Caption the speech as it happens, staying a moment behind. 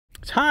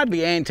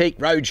hardly Antique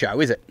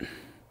Roadshow, is it?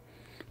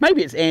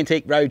 Maybe it's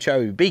Antique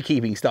Roadshow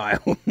beekeeping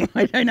style.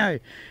 I don't know.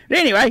 But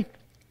anyway,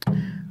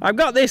 I've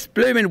got this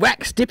blooming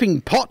wax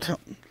dipping pot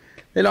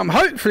that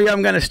hopefully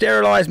I'm going to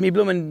sterilise me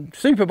blooming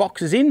super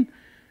boxes in,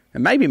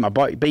 and maybe my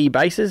bee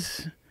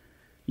bases.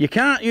 You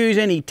can't use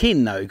any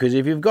tin though, because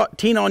if you've got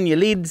tin on your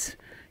lids,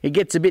 it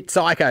gets a bit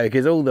psycho,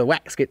 because all the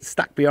wax gets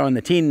stuck behind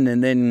the tin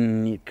and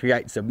then it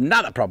creates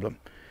another problem.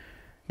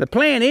 The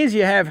plan is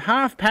you have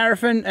half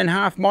paraffin and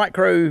half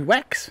micro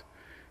wax.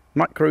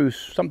 Micro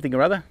something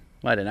or other.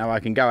 I don't know, I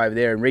can go over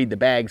there and read the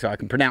bag so I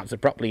can pronounce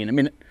it properly in a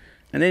minute.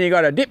 And then you've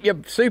got to dip your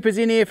supers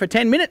in here for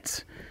 10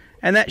 minutes.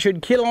 And that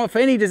should kill off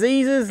any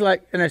diseases,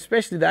 like, and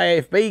especially the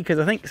AFB, because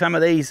I think some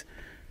of these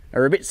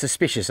are a bit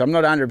suspicious. I'm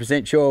not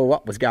 100% sure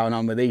what was going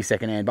on with these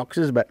second-hand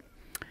boxes, but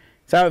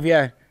so if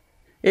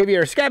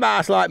you're a scab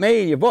ass like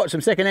me and you've bought some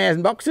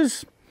second-hand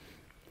boxes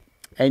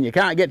and you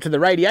can't get to the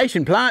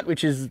radiation plant,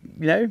 which is,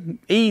 you know,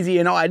 easy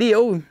and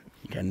ideal,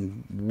 you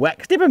can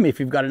wax dip them if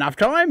you've got enough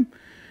time.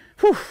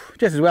 Whew,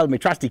 just as well as my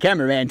trusty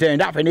cameraman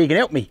turned up and he can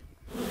help me.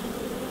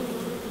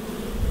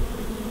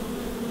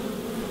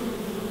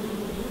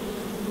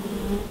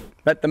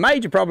 But the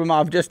major problem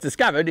I've just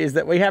discovered is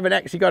that we haven't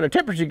actually got a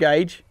temperature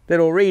gauge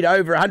that'll read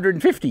over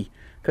 150,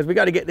 because we've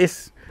got to get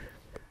this.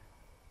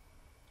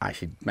 I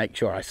should make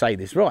sure I say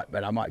this right,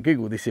 but I might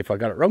Google this if I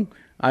got it wrong.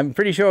 I'm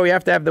pretty sure we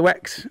have to have the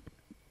wax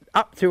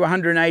up to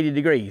 180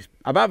 degrees,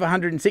 above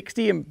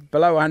 160 and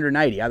below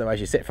 180, otherwise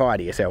you set fire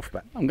to yourself.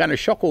 But I'm going to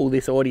shock all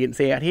this audience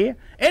out here,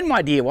 and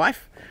my dear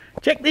wife.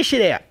 Check this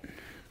shit out.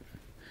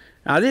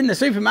 I was in the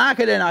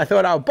supermarket and I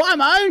thought I'll buy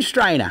my own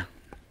strainer.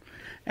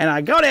 And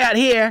I got out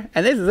here,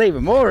 and this is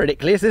even more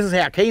ridiculous. This is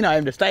how keen I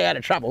am to stay out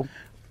of trouble.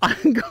 I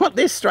got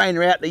this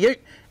strainer out the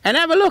ute, and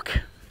have a look.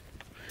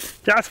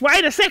 Just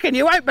wait a second,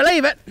 you won't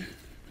believe it.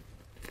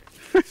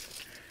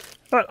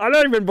 I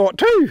don't even bought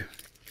two.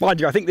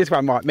 Mind you, I think this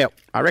one might melt.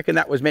 I reckon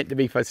that was meant to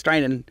be for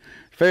straining,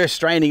 first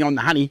straining on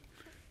the honey.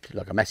 It's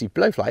like a massive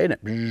blowfly, isn't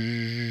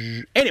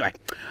it? Anyway,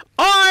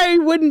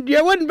 you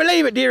wouldn't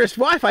believe it, dearest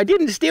wife. I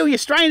didn't steal your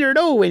strainer at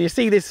all when you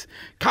see this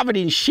covered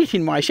in shit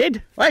in my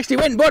shed. I actually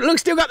went and bought it. Look,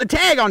 still got the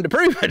tag on to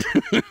prove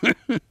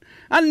it.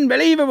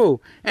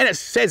 Unbelievable. And it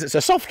says it's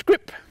a soft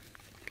grip.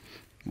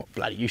 What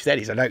bloody use that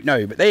is, I don't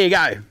know, but there you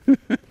go.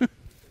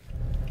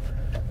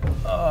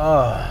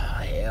 Oh,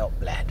 help,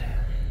 lad.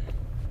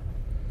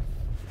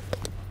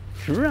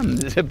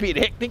 Crumbs, it's a bit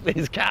hectic.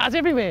 There's cars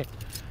everywhere.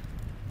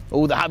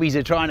 All the hubbies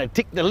are trying to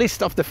tick the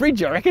list off the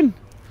fridge, I reckon.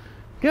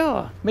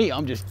 God, me,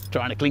 I'm just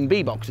trying to clean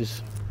bee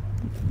boxes.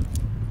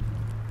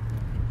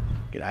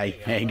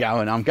 G'day, how you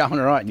going? I'm going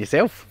all right, and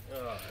yourself?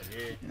 Oh,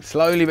 yeah.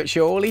 Slowly but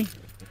surely.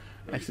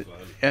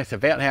 That's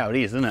about how it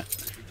is, isn't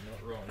it?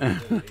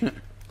 Not wrong.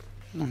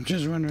 I'm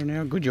just wondering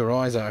how good your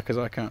eyes are, because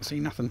I can't see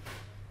nothing.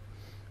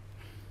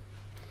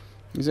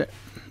 Is it?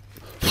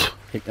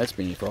 Heck, that's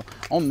been here for a while.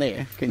 On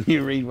there, can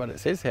you read what it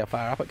says, how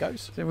far up it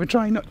goes? So we're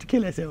trying not to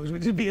kill ourselves,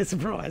 which would be a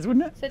surprise,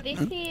 wouldn't it? So this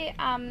here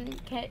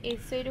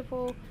is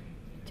suitable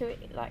to,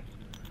 like,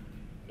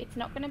 it's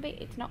not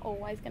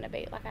always going to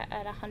be like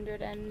at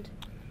 100 and,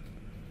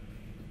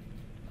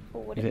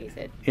 or whatever you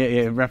said.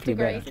 Yeah, roughly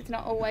degrees. about. It's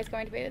not always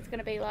going to be, it's going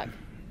to be like.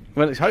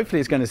 Well, hopefully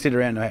it's going to sit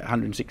around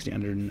 160,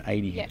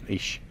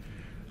 180-ish. Yep.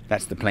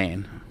 That's the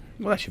plan.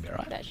 Well, that should be all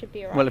right. That should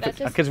be all right. Well,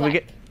 because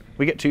like,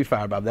 we get too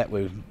far above that,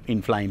 we're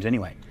in flames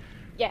anyway.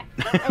 Yeah,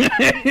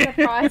 it wouldn't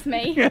surprise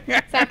me.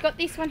 So I've got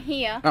this one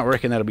here. I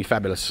reckon that'll be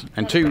fabulous.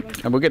 And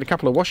and we'll get a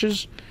couple of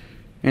washers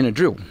and a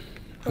drill.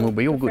 And we'll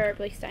be all good.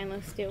 Preferably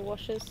stainless steel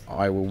washers.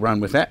 I will run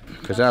with that,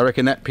 because I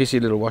reckon that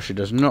pissy little washer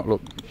does not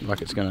look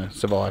like it's going to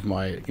survive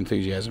my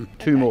enthusiasm.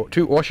 Okay.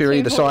 Two washer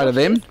either side of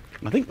them.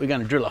 I think we're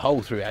going to drill a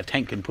hole through our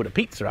tank and put a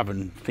pizza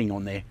oven thing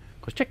on there.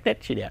 Because check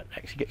that shit out, it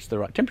actually gets the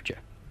right temperature.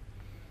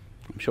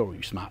 I'm sure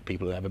you smart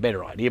people will have a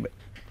better idea, but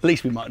at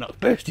least we might not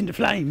burst into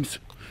flames.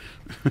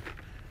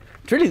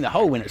 Drilling the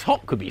hole when it's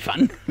hot could be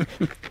fun.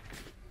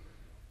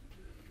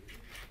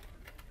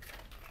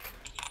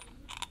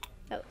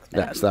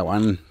 That's that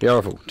one.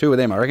 Beautiful. Two of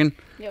them, I reckon.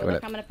 Yeah, we'll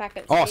come in a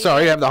packet. Oh,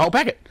 sorry, you have the whole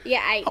packet?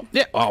 Yeah, 8. Oh,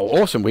 yeah.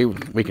 Oh, awesome.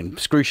 We can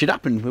screw shit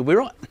up and we'll be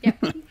right.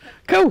 Yep.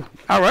 Cool.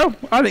 Oh, well,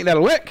 I think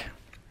that'll work.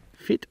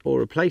 Fit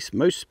or replace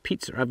most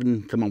pizza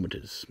oven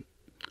thermometers.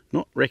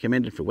 Not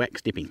recommended for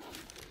wax dipping.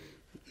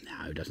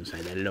 No, it doesn't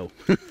say that at all.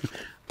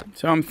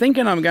 So I'm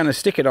thinking I'm going to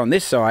stick it on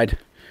this side,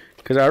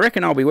 because I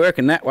reckon I'll be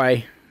working that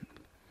way.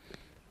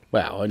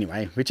 Well,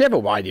 anyway, whichever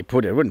way you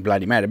put it, it wouldn't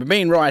bloody matter. But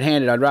being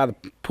right-handed, I'd rather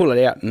pull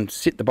it out and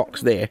sit the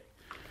box there.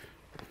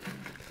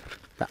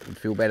 That would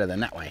feel better than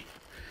that way.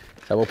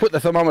 So we'll put the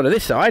thermometer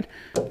this side,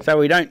 so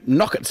we don't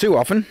knock it too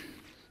often.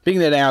 Being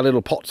that our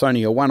little pot's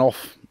only a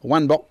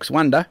one box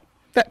wonder,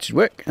 that should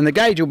work. And the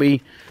gauge will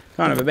be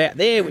kind of about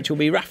there, which will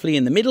be roughly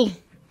in the middle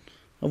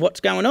of what's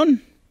going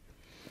on.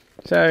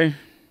 So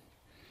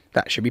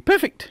that should be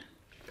perfect.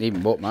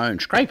 Even bought my own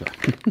scraper.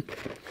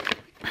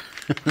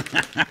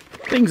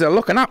 Things are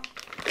looking up.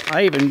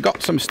 I even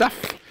got some stuff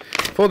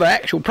for the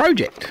actual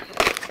project.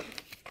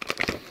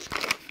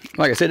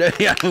 Like I said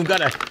earlier, I've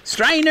got a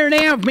strainer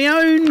now of my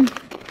own.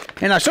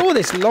 And I saw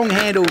this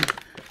long-handled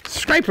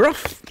scraper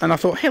off, and I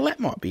thought, hell, that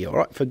might be all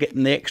right for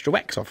getting the extra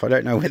wax off. I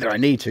don't know whether I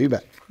need to,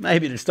 but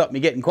maybe it'd stop me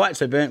getting quite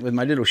so burnt with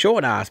my little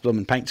short-ass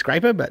blooming paint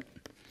scraper, but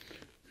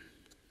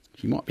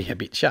she might be a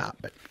bit sharp.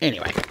 But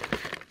anyway,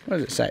 what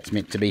does it say it's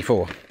meant to be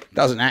for?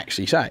 Doesn't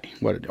actually say.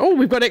 Oh,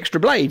 we've got extra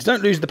blades.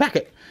 Don't lose the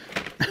packet.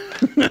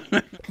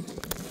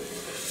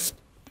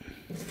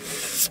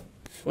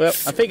 Well,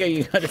 I figure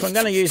if I'm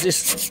going to use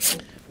this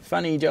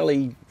funny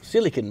jolly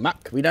silicon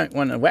muck, we don't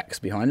want a wax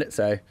behind it,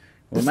 so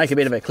we'll make a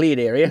bit of a cleared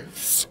area.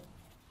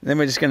 Then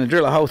we're just going to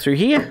drill a hole through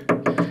here,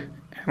 and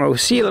we'll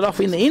seal it off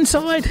in the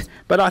inside.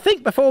 But I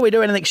think before we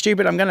do anything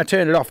stupid, I'm going to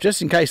turn it off,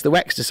 just in case the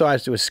wax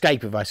decides to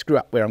escape if I screw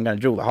up where I'm going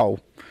to drill the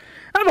hole.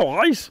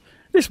 Otherwise,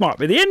 this might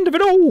be the end of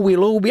it all.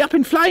 We'll all be up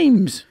in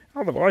flames.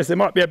 Otherwise, there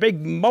might be a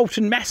big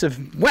molten mass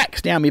of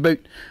wax down my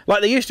boot,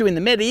 like they used to in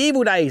the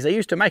medieval days. They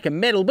used to make a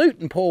metal boot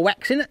and pour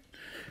wax in it.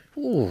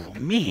 Oh,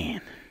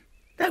 man.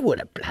 That would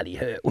have bloody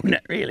hurt, wouldn't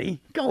it,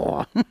 really?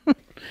 God.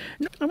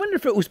 I wonder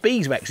if it was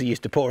beeswax they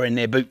used to pour in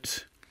their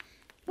boots.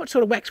 What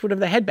sort of wax would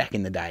have they had back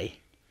in the day?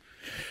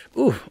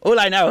 Ooh, all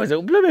I know is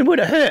it blooming would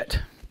have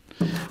hurt.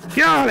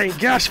 Golly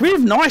gosh, we're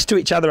nice to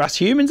each other, us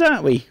humans,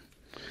 aren't we?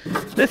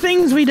 The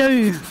things we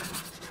do.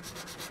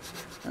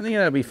 I think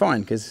that'll be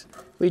fine, because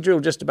we drill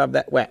just above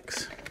that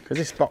wax. Because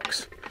this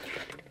box,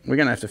 we're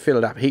going to have to fill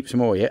it up heaps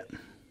more yet.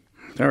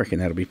 I reckon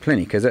that'll be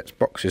plenty, because that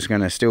box is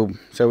going to still...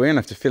 So we're going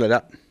to have to fill it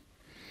up.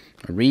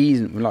 A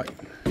reason, like...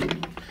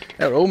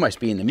 That'll almost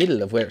be in the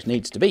middle of where it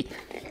needs to be.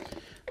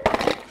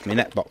 I mean,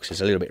 that box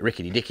is a little bit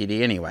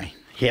rickety-dickety anyway.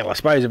 Yeah, well, I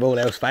suppose if all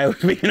else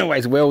fails, we can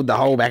always weld the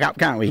hole back up,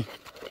 can't we?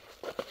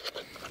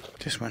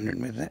 Just wondering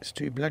whether that's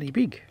too bloody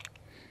big.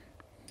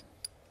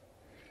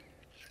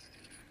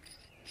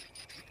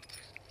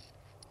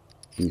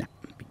 No,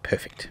 it'd be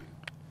perfect.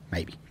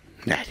 Maybe.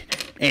 I don't know.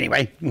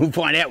 Anyway, we'll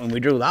find out when we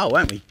drill the hole,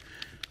 won't we?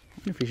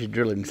 I wonder if we should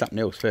drill in something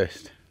else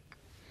first.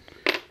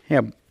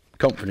 How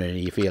confident are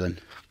you feeling?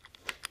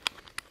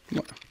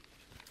 What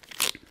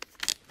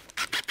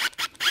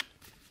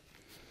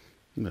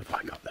have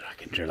I got that I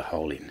can drill a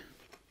hole in?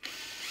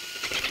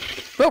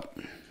 Oh,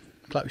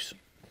 close.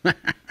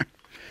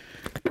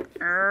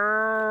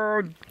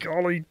 Oh,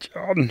 golly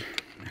John.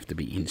 Have to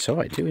be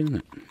inside too, isn't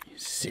it? You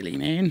silly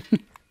man.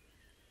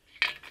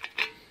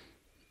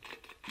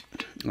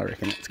 I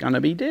reckon it's going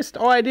to be just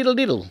diddle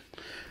diddle.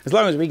 As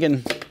long as we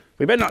can...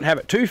 We better not have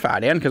it too far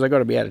down, because I've got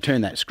to be able to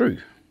turn that screw.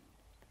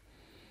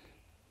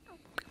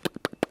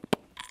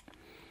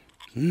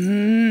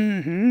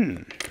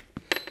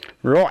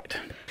 Right,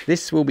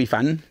 this will be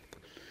fun.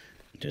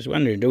 Just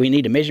wondering, do we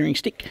need a measuring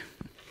stick?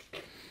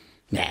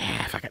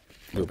 Nah, fuck it,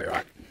 we'll be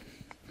right.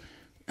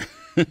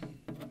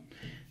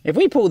 If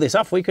we pull this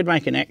off, we could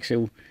make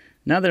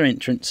another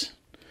entrance,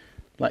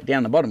 like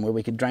down the bottom, where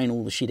we could drain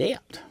all the shit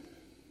out.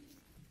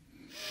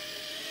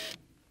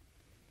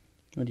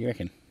 What do you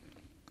reckon?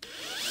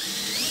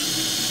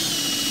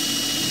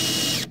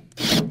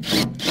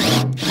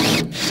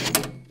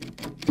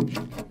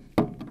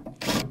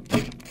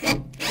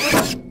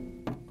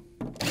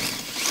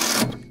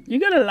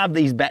 You've got to love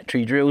these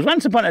battery drills.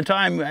 Once upon a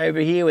time over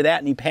here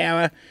without any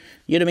power,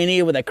 you'd have been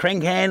here with a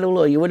crank handle,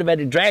 or you would have had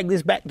to drag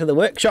this back to the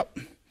workshop.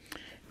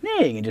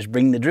 Now you can just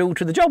bring the drill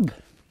to the job.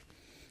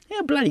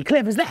 How bloody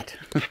clever is that?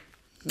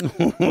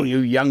 You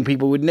young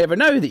people would never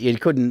know that you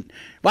couldn't,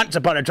 once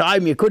upon a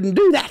time you couldn't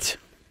do that.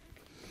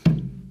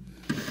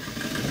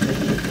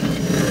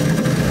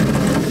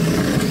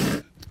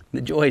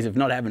 The joys of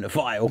not having a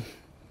file.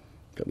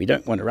 But we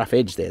don't want a rough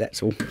edge there,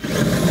 that's all.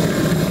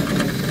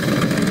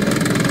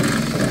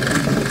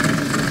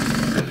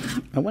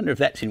 I wonder if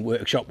that's in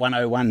Workshop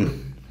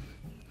 101.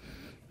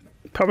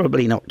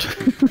 Probably not.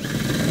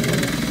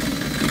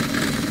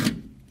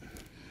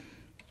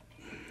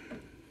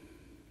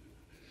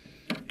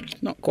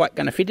 It's not quite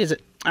going to fit, is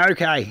it?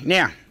 Okay,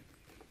 now,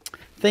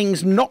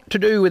 things not to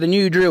do with a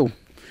new drill.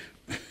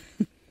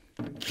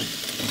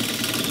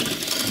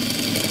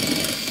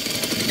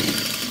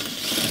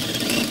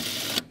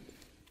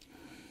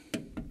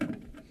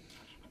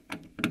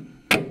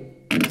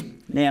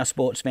 Now,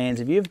 sports fans,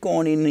 if you've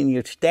gone in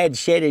your dad's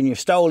shed and you've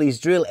stole his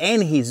drill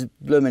and his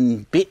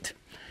blooming bit,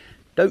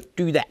 don't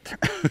do that.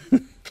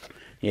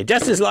 You're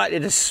just as likely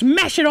to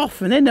smash it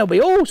off, and then there'll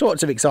be all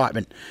sorts of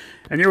excitement.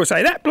 And you'll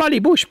say, that bloody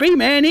bush bee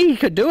man, he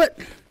could do it.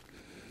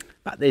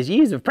 But there's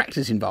years of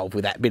practice involved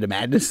with that bit of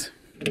madness.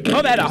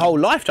 I've had a whole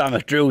lifetime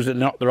of drills that are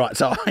not the right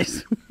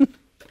size.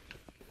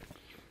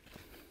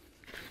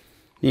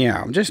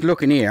 Yeah, I'm just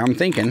looking here, I'm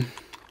thinking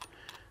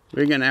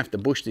we're going to have to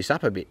bush this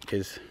up a bit,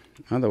 because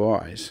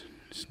otherwise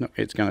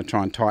it's going to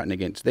try and tighten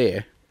against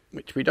there,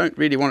 which we don't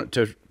really want it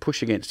to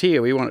push against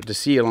here. We want it to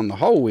seal on the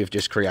hole we've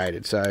just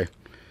created. So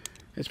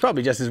it's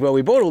probably just as well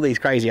we bought all these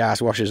crazy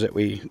ass washers that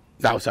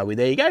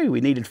there you go, we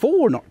needed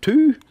 4, not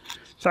 2.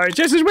 So it's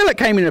just as well it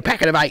came in a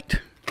packet of 8.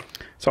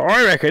 So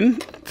I reckon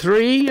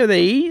 3 of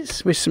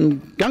these with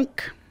some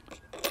gunk.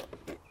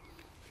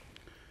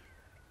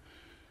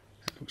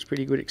 Looks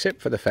pretty good, except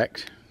for the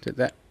fact that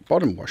that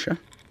bottom washer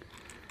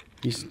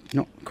is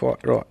not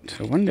quite right.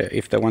 I wonder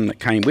if the one that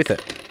came with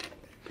it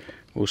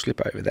will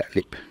slip over that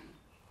lip.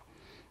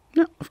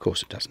 No, of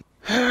course it doesn't.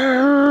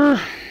 I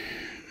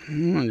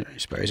don't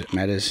suppose it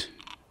matters.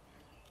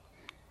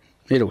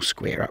 It'll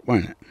square up,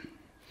 won't it?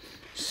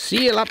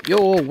 Seal up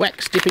your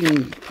wax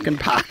dipping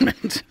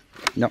compartment.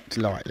 Not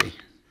lightly.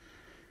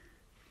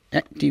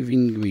 Active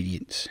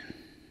ingredients.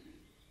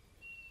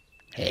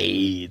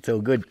 Hey, it's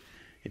all good.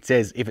 It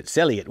says if it's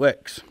celly, it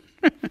works.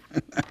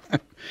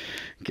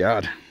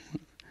 God,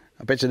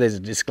 I bet you there's a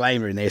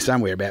disclaimer in there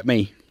somewhere about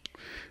me.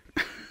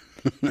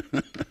 Oh,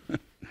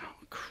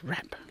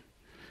 crap.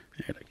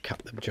 I gotta cut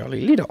the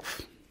jolly lid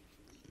off.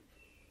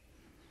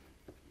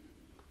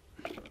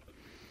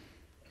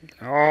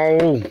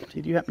 Oh,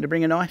 did you happen to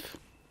bring a knife?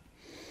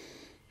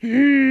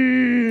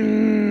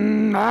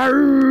 No,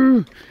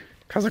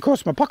 because of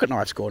course my pocket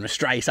knife's gone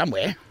astray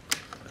somewhere.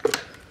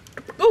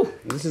 Oh,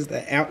 this is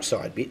the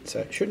outside bit, so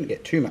it shouldn't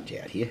get too much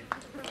out here.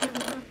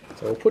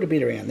 So we'll put a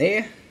bit around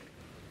there,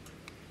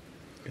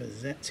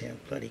 because that's how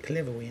bloody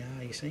clever we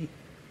are, you see.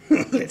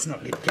 Let's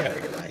not get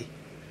carried away.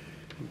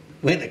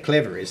 Where the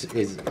clever is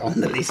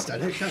on the list, I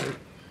don't know.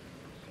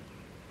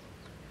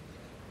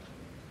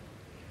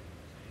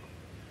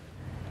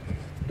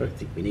 I don't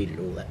think we needed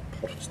all that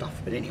pot of stuff,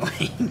 but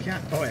anyway, you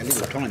can't buy a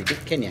little tiny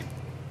bit, can you?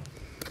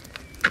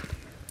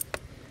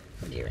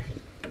 What do you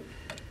reckon?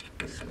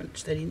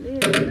 Switch that in there,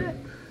 look at that.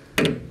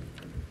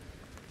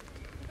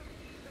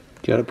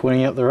 Got it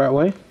pointing out the right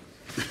way?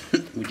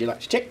 Would you like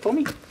to check for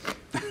me?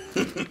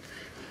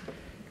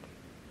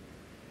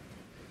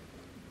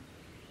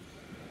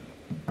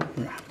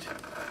 Right.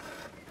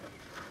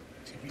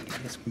 See if we can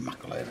get this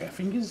muck all over our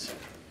fingers.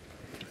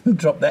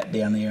 Drop that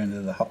down there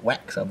into the hot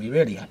wax. I'll be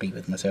really happy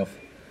with myself.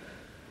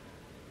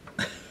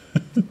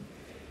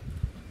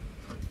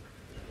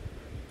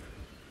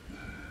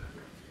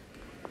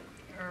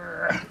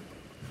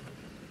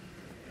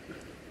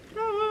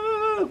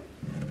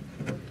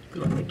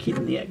 Like the kid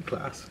in the ag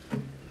class.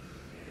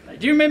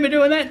 Do you remember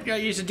doing that? You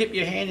used to dip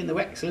your hand in the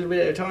wax a little bit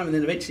at a time, and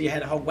then eventually you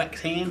had a whole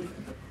wax hand,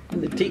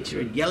 and the teacher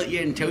would yell at you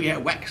and tell you how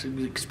wax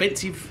was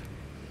expensive.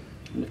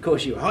 And of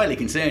course you were highly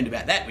concerned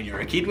about that when you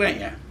were a kid,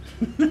 weren't you?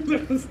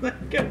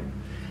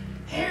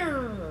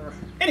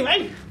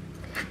 Anyway,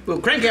 we'll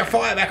crank our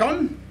fire back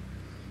on.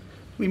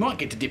 We might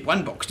get to dip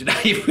one box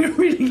today if we're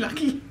really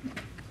lucky.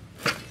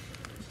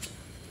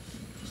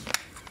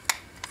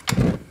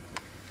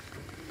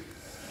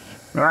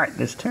 Right,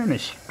 let's turn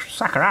this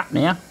sucker up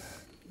now.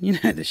 You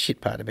know the shit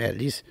part about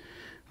it is,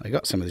 I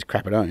got some of this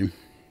crap at home.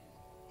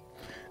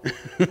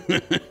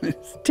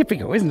 It's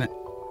typical, isn't it?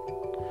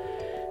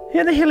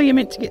 How the hell are you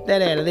meant to get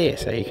that out of there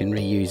so you can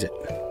reuse it?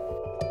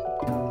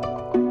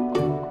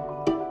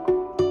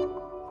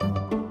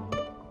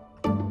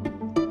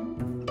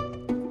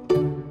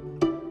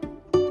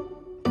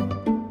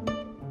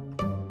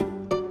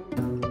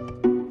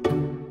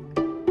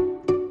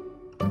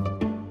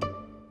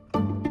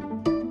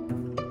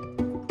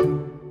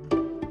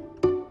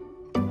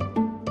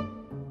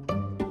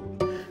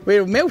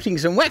 We're melting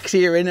some wax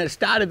here and it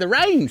started to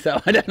rain, so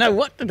I don't know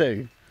what to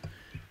do.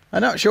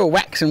 I'm not sure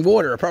wax and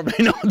water are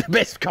probably not the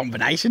best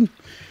combination.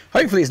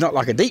 Hopefully it's not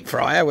like a deep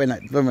fryer when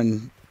it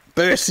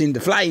bursts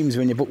into flames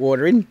when you put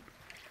water in.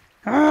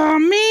 Oh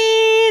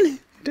man!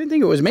 Don't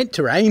think it was meant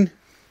to rain.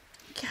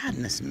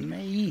 Goodness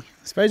me.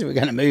 I suppose we're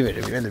going to move it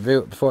if we're going to do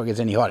it before it gets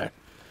any hotter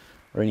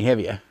or any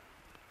heavier.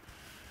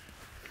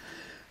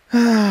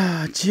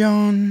 Ah,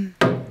 John.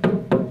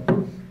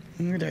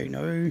 I don't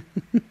know.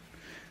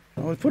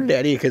 I'll put it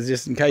out here because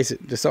just in case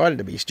it decided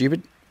to be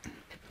stupid.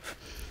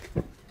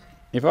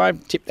 If I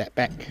tip that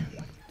back,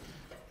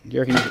 do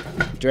you reckon you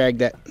could drag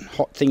that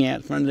hot thing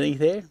out from underneath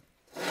there?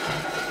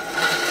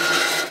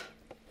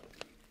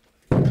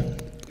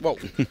 Whoa.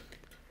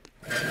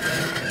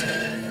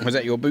 Was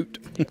that your boot?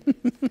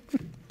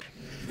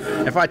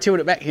 If I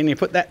tilt it back, can you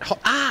put that hot...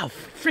 Ah,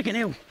 freaking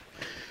hell.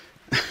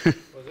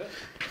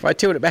 If I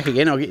tilt it back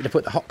again, I'll get you to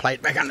put the hot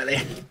plate back under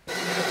there.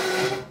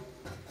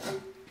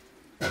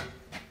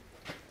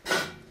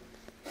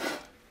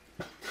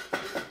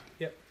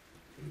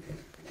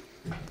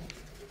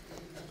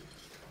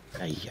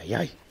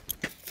 Ay.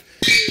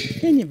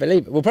 Can you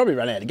believe it? We'll probably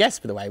run out of gas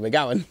for the way we're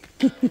going,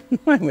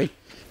 won't we?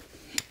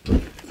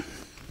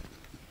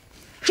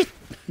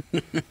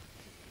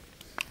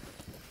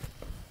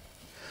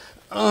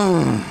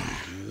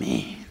 Oh,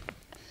 man.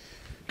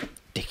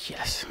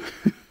 Ridiculous.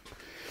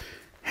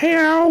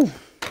 How?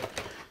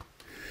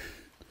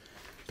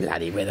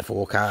 Bloody weather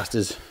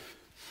forecasters.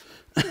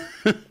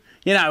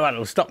 You know what,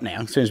 it'll stop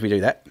now as soon as we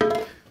do that,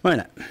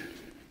 won't it?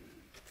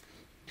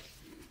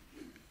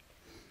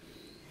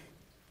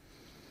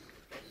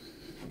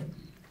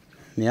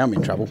 Now I'm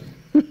in trouble.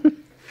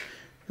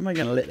 Am I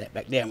going to let that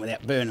back down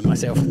without burning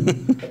myself?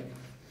 It's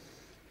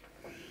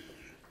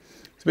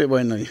a bit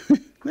windy.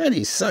 That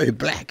is so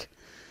black.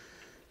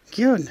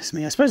 Goodness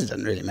me. I suppose it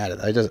doesn't really matter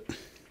though, does it?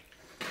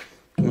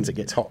 Once it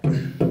gets hot.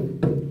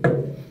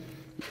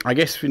 I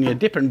guess when you're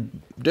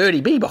dipping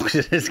dirty bee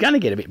boxes, it's going to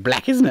get a bit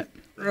black, isn't it?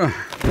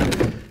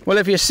 Well,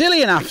 if you're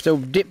silly enough to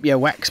dip your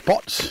wax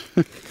pots,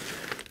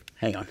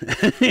 hang on.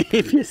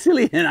 If you're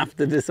silly enough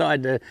to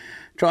decide to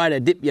try to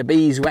dip your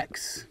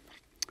beeswax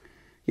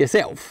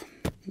yourself,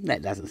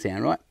 that doesn't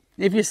sound right.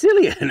 If you're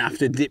silly enough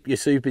to dip your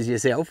supers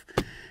yourself,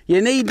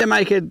 you need to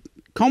make a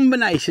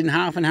combination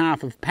half and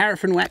half of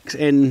paraffin wax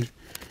and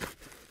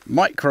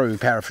micro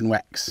paraffin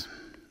wax,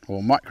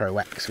 or micro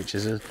wax, which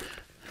is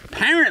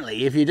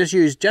apparently if you just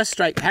use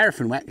straight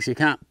paraffin wax, you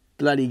can't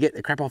bloody get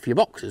the crap off your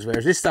boxes,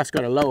 whereas this stuff's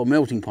got a lower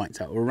melting point,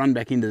 so it will run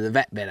back into the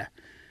vat better.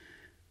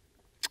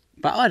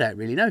 But I don't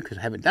really know because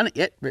I haven't done it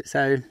yet, but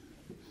so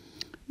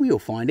we'll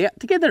find out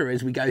together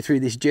as we go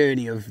through this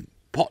journey of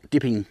pot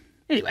dipping.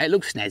 Anyway, it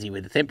looks snazzy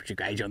with the temperature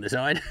gauge on the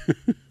side,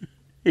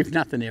 if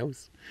nothing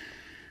else.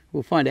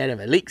 We'll find out if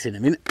it leaks in a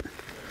minute.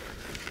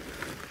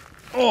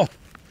 Oh!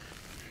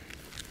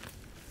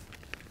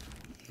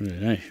 I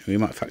don't know, we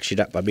might fuck shit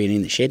up by being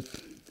in the shed.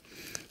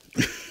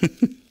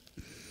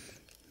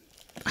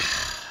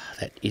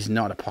 That is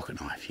not a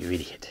pocket knife, you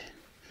idiot.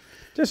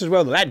 Just as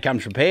well the lad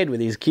comes prepared with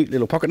his cute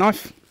little pocket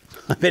knife.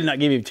 I better not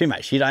give him too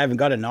much shit, I haven't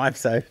got a knife,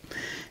 so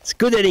it's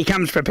good that he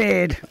comes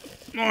prepared.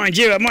 Mind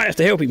you, I might have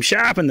to help him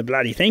sharpen the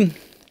bloody thing.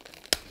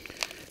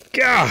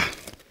 Gah!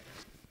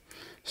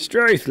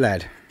 Struth,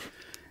 lad.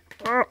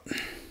 Oh.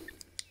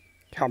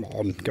 Come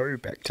on, go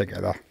back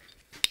together.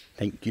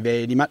 Thank you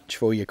very much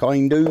for your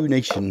kind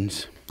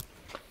donations.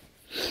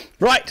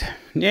 Right,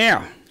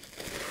 now,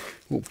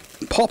 we'll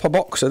pop a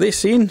box of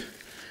this in,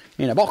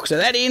 and a box of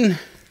that in,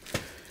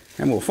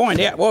 and we'll find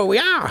out where we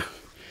are.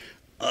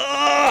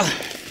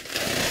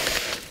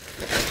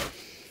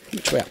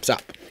 Which way up's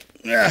up?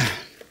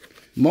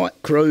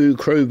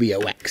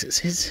 Microcrobia wax, it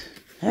says.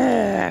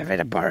 I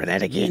better borrow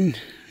that again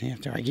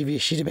after I give you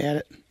shit about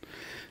it.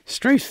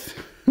 Struth.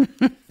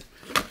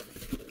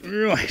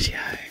 Right.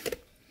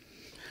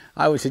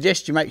 I would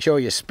suggest you make sure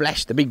you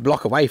splash the big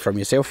block away from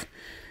yourself.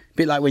 A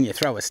bit like when you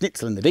throw a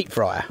schnitzel in the deep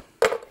fryer.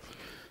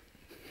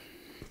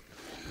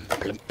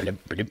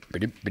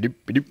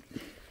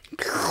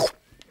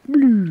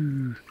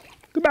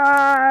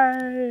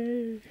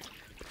 Goodbye.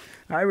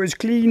 I was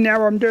clean,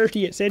 now I'm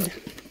dirty, it said.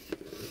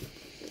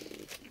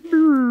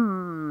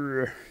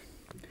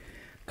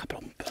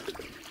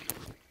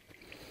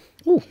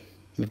 Oh,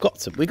 we've got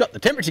the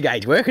temperature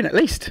gauge working at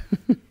least.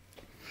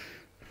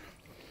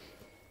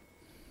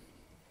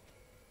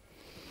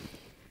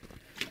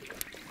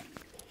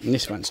 And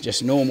this one's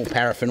just normal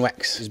paraffin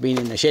wax. It's been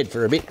in the shed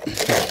for a bit.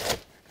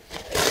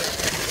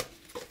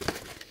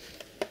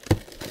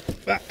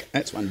 Fuck,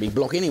 that's one big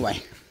block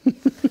anyway.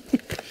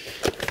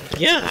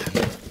 Yeah.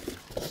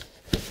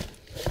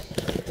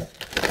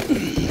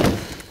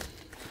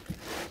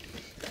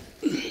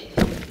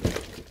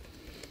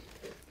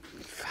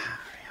 Far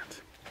out.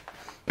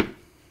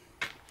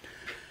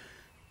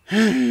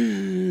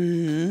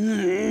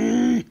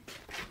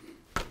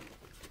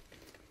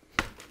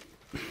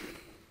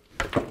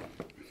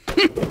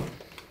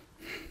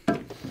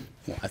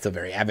 Well, that's a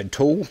very avid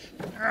tool.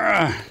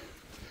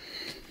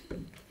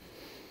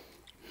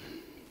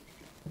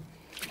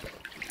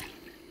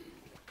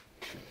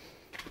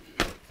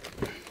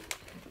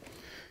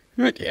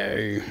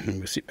 Rightio, and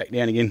we'll sit back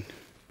down again.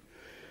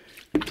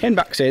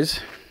 $10 says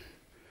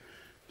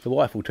the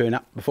wife will turn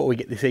up before we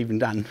get this even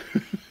done.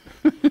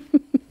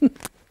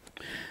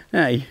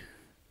 Hey.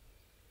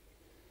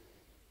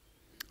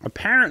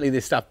 Apparently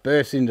this stuff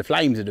bursts into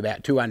flames at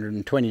about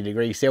 220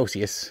 degrees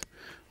Celsius,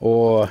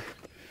 or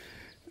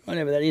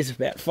whatever that is,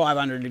 about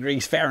 500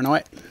 degrees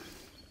Fahrenheit.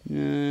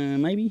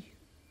 Maybe?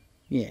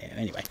 Yeah,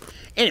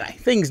 anyway,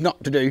 things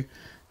not to do.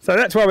 So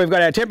that's why we've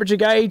got our temperature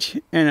gauge,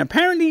 and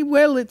apparently,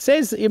 well, it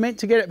says that you're meant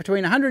to get it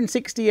between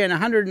 160 and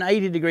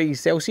 180 degrees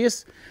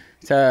Celsius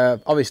to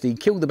obviously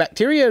kill the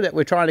bacteria that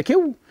we're trying to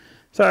kill.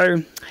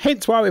 So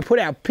hence why we put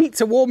our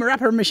pizza warmer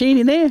upper machine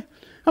in there.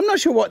 I'm not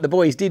sure what the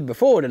boys did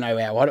before to know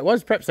how hot it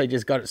was. Perhaps they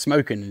just got it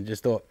smoking and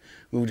just thought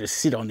we'll just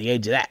sit on the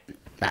edge of that.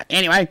 But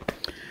anyway,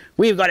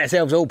 we've got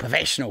ourselves all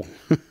professional.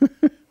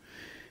 It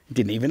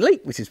didn't even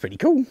leak, which is pretty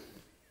cool.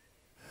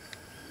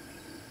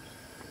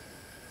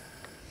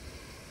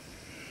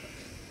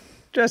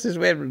 Just as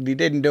well we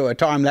didn't do a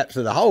time lapse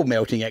of the whole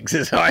melting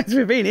exercise.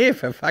 We've been here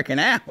for fucking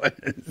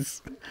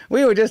hours.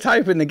 We were just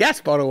hoping the gas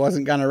bottle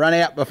wasn't going to run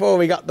out before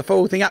we got the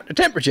full thing up to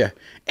temperature.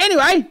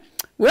 Anyway,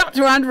 we're up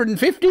to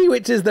 150,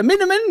 which is the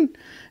minimum,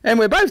 and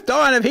we're both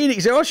dying of heat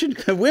exhaustion.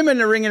 The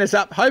women are ringing us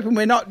up, hoping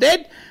we're not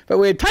dead, but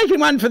we're taking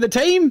one for the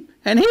team,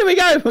 and here we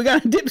go. We're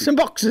going to dip some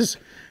boxes.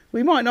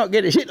 We might not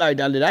get a shitload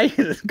done today.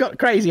 It's got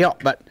crazy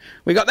hot, but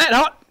we got that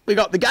hot. We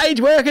got the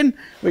gauge working.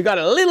 We got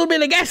a little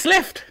bit of gas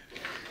left.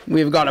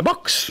 We've got a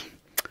box.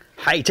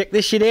 Hey, check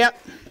this shit out.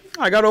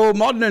 I got all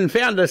modern and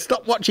found a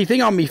stopwatchy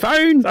thing on my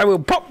phone. So we'll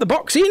pop the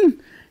box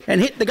in and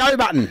hit the go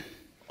button.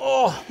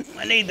 Oh,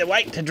 I need the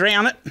weight to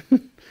drown it.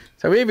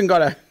 So we even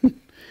got a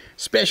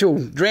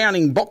special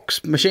drowning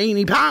box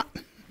machine-y part.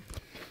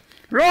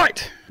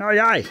 Right,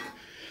 okay.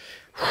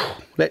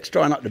 Let's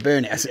try not to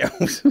burn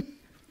ourselves.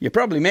 You're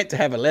probably meant to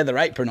have a leather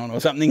apron on or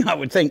something, I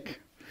would think.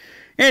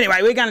 Anyway,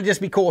 we're going to just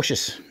be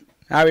cautious.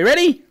 Are we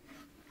ready?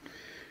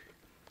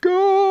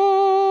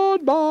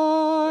 Goodbye.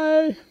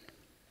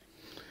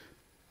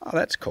 Oh,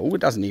 that's cool.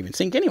 It doesn't even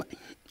sink anyway.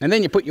 And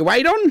then you put your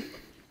weight on.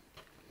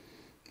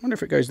 I wonder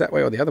if it goes that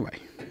way or the other way.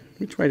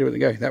 Which way do it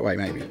go? That way,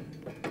 maybe.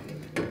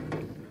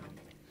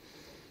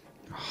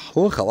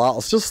 Oh, look at that.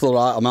 It's just the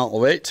right amount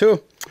of weight,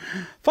 too.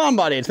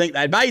 Somebody'd think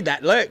they'd made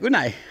that look,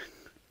 wouldn't they?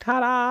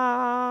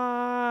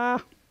 Ta-da!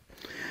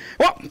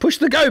 Well, push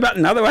the go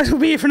button, otherwise we'll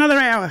be here for another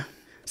hour.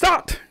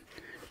 Start!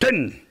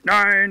 10,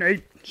 9,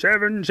 8,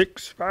 7,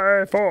 6,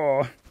 5,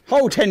 4.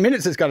 Whole 10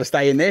 minutes it's got to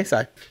stay in there,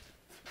 so.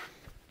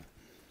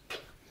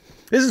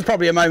 This is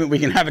probably a moment we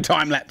can have a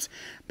time lapse.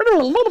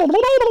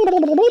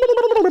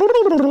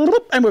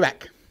 And we're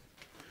back.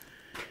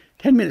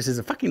 10 minutes is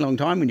a fucking long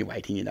time when you're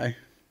waiting, you know.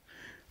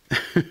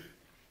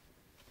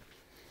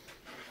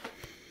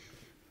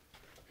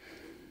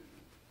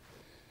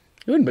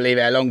 You wouldn't believe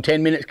how long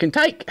 10 minutes can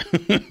take.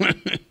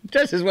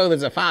 Just as well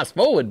there's a fast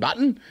forward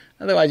button.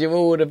 Otherwise you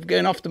all would have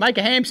gone off to make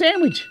a ham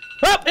sandwich.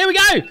 Oh, here we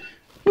go.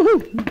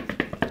 Woohoo.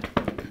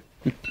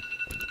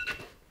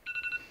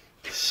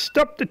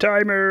 Stop the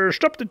timer,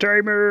 stop the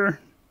timer.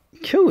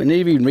 Cool, and it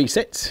even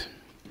resets.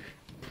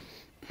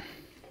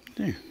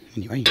 Yeah,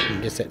 anyway, I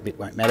guess that bit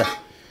won't matter.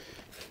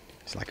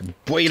 It's like a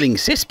boiling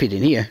cesspit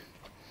in here.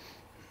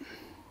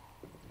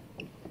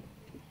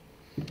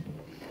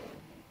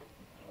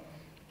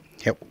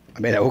 Yep, I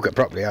better hook it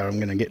properly or I'm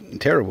going to get in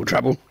terrible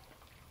trouble.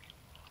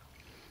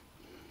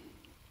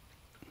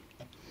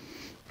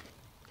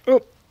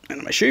 Oh,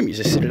 and I assume you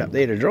just set it up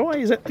there to dry.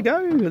 Is that the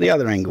go? Or the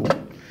other angle?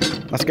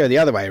 Must go the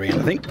other way around,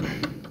 I think.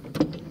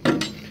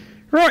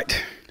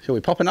 Right, shall we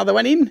pop another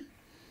one in?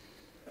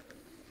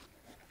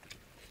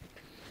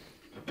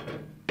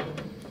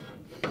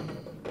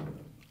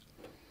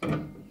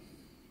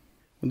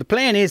 Well, the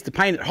plan is to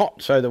paint it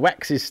hot so the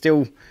wax is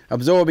still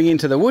absorbing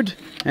into the wood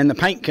and the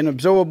paint can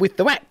absorb with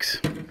the wax.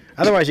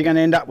 Otherwise you're going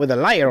to end up with a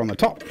layer on the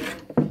top.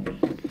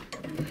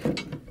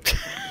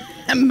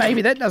 And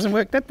maybe that doesn't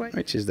work that way.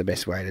 Which is the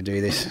best way to do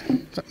this?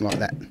 Something like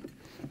that.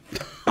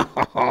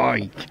 Oh,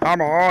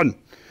 come on!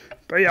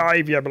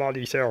 Behave your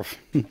bloody self.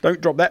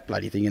 Don't drop that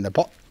bloody thing in the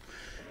pot.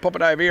 Pop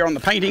it over here on the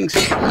paintings.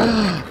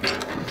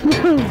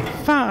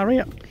 Far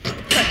out.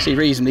 It's actually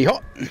reasonably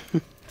hot.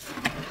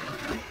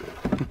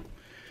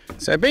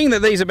 So being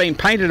that these have been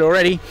painted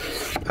already,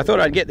 I thought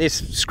I'd get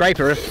this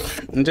scraper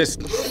and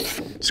just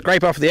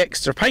scrape off the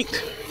extra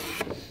paint.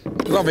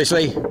 Because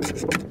obviously,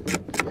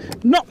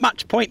 not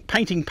much point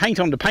painting paint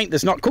onto paint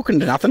that's not cooking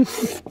to nothing.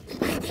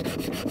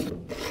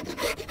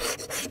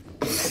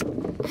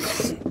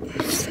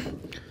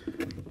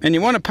 And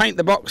you want to paint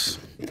the box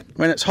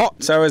when it's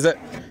hot, so as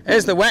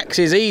the wax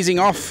is easing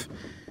off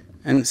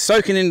and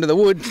soaking into the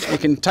wood, you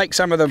can take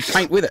some of the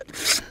paint with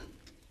it.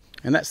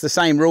 And that's the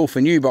same rule for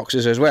new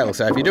boxes as well.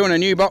 So if you're doing a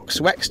new box,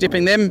 wax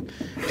dipping them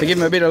to give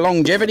them a bit of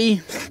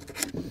longevity,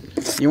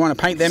 you want to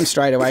paint them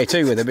straight away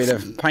too with a bit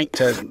of paint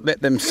to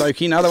let them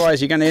soak in.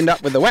 Otherwise you're going to end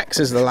up with the wax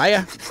as the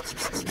layer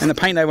and the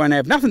paint they won't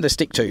have nothing to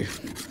stick to.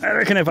 I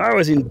reckon if I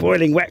was in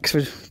boiling wax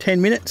for 10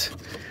 minutes,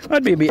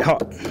 I'd be a bit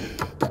hot.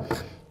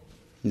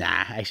 Nah,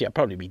 actually I'd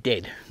probably be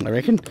dead, I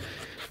reckon.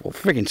 Or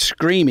freaking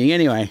screaming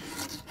anyway.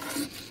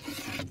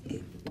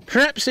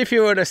 Perhaps if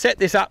you were to set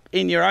this up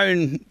in your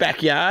own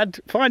backyard,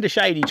 find a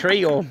shady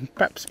tree or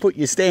perhaps put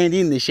your stand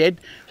in the shed.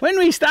 When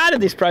we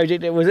started this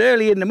project it was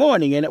early in the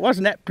morning and it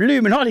wasn't that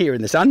blooming hot here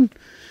in the sun.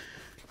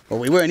 Well,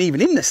 we weren't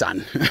even in the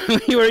sun.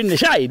 We were in the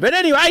shade. But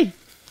anyway,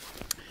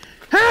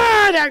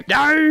 I don't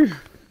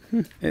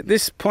know. At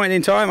this point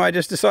in time I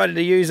just decided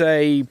to use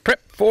a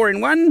Prep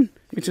 4-in-1,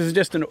 which is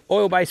just an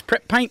oil-based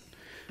prep paint.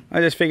 I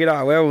just figured,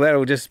 oh well,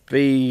 that'll just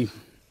be...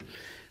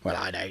 Well,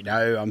 I don't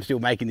know, I'm still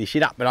making this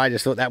shit up, but I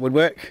just thought that would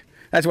work.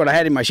 That's what I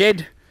had in my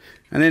shed.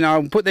 And then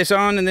I'll put this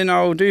on and then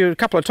I'll do a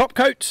couple of top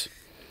coats.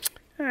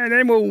 And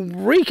then we'll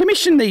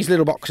recommission these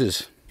little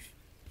boxes.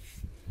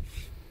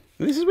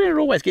 And this is where it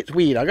always gets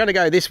weird. I've got to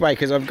go this way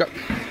because I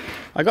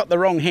got the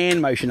wrong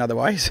hand motion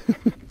otherwise.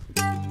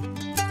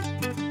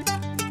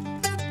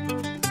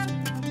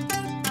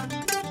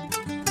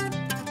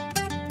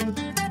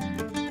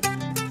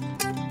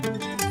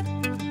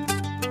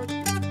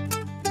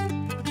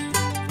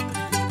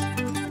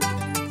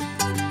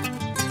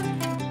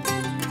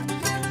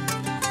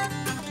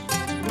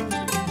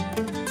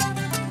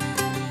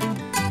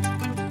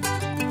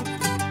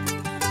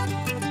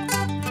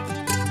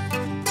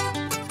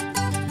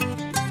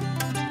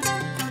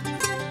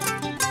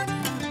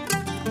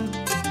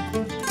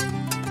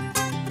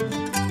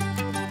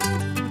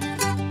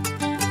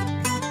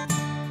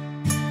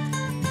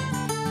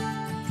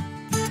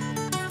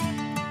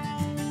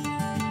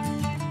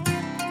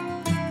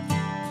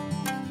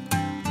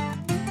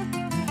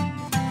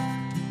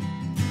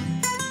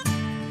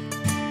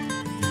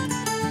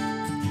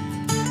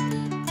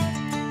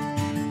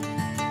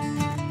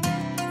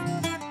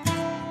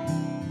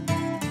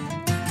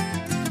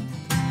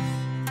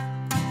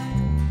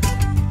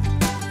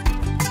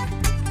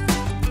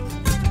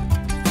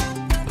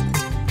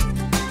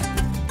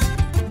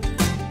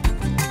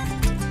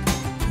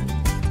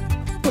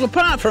 Well,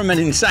 apart from an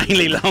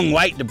insanely long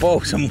wait to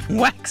boil some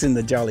wax in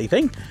the jolly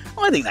thing,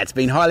 I think that's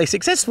been highly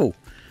successful.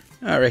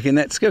 I reckon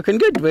that's looking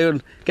good.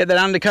 We'll get that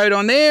undercoat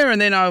on there, and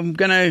then I'm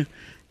going to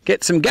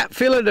get some gap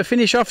filler to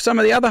finish off some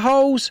of the other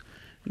holes,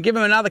 give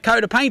them another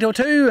coat of paint or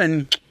two,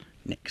 and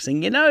next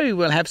thing you know,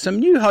 we'll have some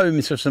new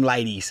homes for some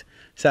ladies.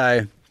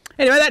 So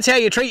anyway, that's how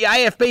you treat your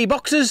AFB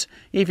boxes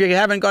if you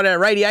haven't got a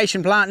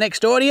radiation plant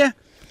next door to you.